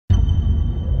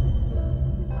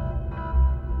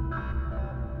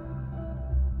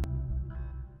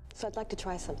So I'd like to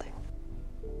try something.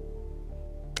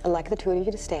 I'd like the two of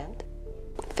you to stand,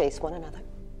 face one another.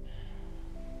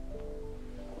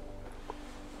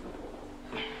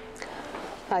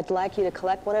 I'd like you to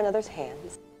collect one another's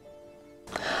hands.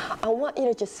 I want you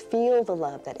to just feel the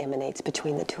love that emanates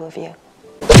between the two of you.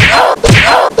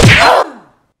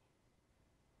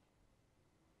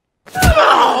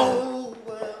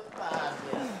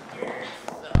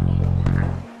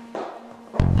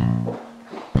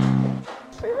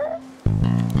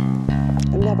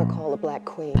 Never call a black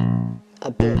queen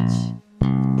a bitch,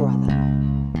 brother.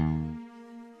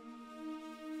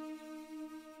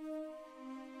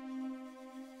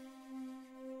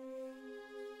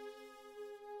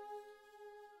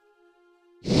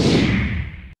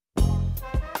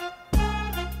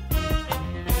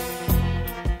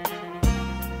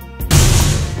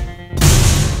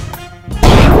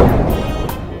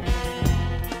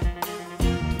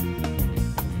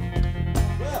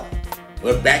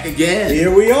 We're back again.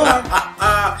 Here we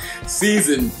are.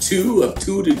 Season 2 of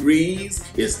 2 Degrees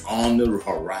is on the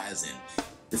horizon.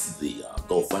 This is the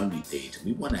GoFundMe page.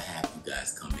 We want to have you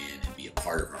guys come in and be a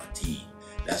part of our team.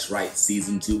 That's right.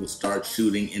 Season 2 will start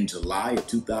shooting in July of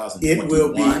 2021. It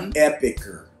will be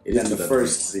epicer than the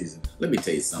first season. Let me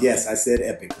tell you something. Yes, I said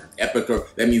epicer.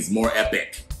 Epicer. That means more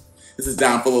epic. This is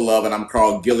Down Fullilove, and I'm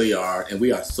Carl Gilliard, and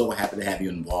we are so happy to have you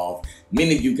involved.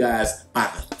 Many of you guys, by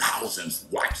the thousands,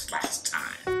 watched last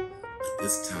time. But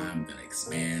this time, we're going to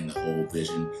expand the whole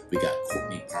vision. We got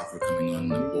Courtney Parker coming on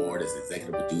the board as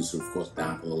executive producer. Of course,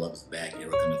 Down Fullilove is back.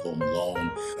 Erica Nicole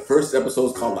Malone. The first episode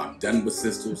is called I'm Done With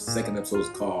Sisters. The second episode is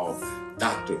called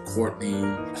Dr. Courtney,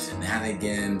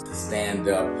 Shenanigans, Stand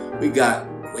Up. We got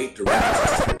great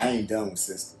directors. I ain't done with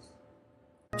sisters.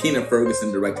 Tina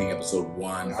Ferguson directing episode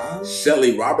 1.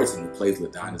 Shelley Robertson, who plays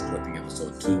LaDonna, is directing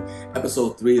episode 2.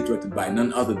 Episode 3 is directed by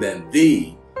none other than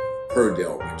the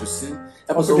Perdell Richardson.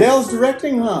 Perdell's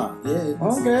directing, huh? Yeah.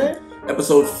 Okay.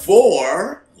 Episode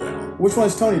 4. Well, which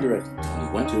one's Tony directing?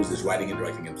 Tony Winters is writing and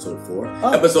directing episode 4.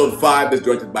 Oh. Episode 5 is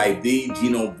directed by the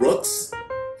Gino Brooks,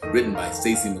 written by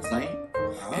Stacey McLean.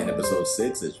 Oh. And episode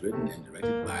 6 is written and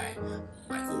directed by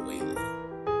Michael Whaley.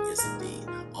 Yes, indeed.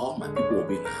 All my people will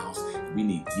be in the house. We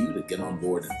need you to get on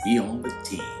board and be on the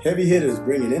team. Heavy hitters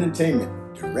bringing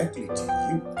entertainment directly to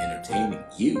you. Entertaining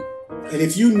you. And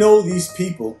if you know these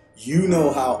people, you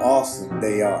know how awesome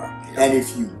they are. Yeah. And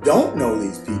if you don't know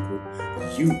these people,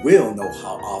 you will know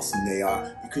how awesome they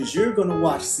are, because you're going to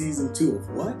watch season 2 of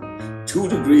what? 2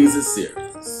 Degrees of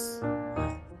series.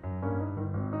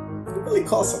 It really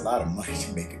costs a lot of money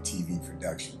to make a TV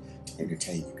production to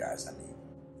entertain you guys, I mean.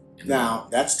 Now,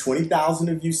 that's 20,000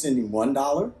 of you sending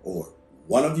 $1, or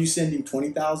one of you sending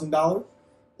 $20,000,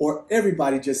 or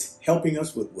everybody just helping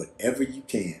us with whatever you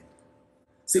can.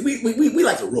 See, we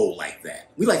like to roll like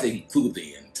that. We like to include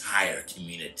the entire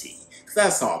community. Because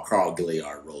that's how Carl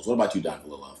Gilliard rolls. What about you, Don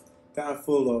Fullilove? Don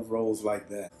Fullilove rolls like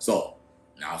that. So,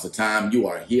 now's the time. You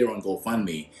are here on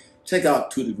GoFundMe. Check out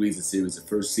 2 Degrees of series. The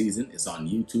first season is on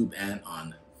YouTube and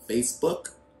on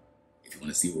Facebook. If you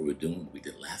want to see what we're doing, what we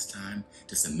did last time,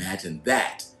 just imagine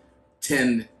that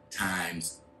 10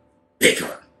 times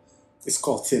bigger. It's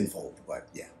called tenfold, but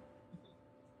yeah.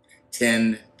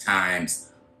 10 times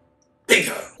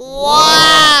bigger.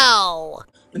 Wow!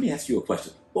 Let me ask you a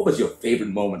question. What was your favorite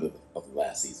moment of the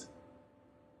last season?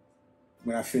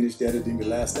 When I finished editing the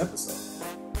last episode.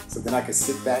 So then I could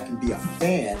sit back and be a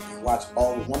fan and watch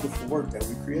all the wonderful work that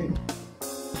we created.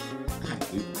 I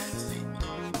agree with that statement.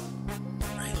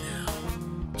 Right now,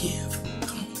 give.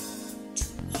 Come on.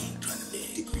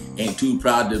 Ain't too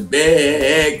proud to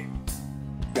beg.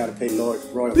 You gotta pay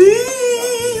royalties.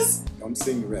 Please. No, don't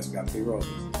sing the rest. We gotta pay royalties.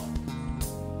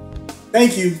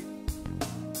 Thank you.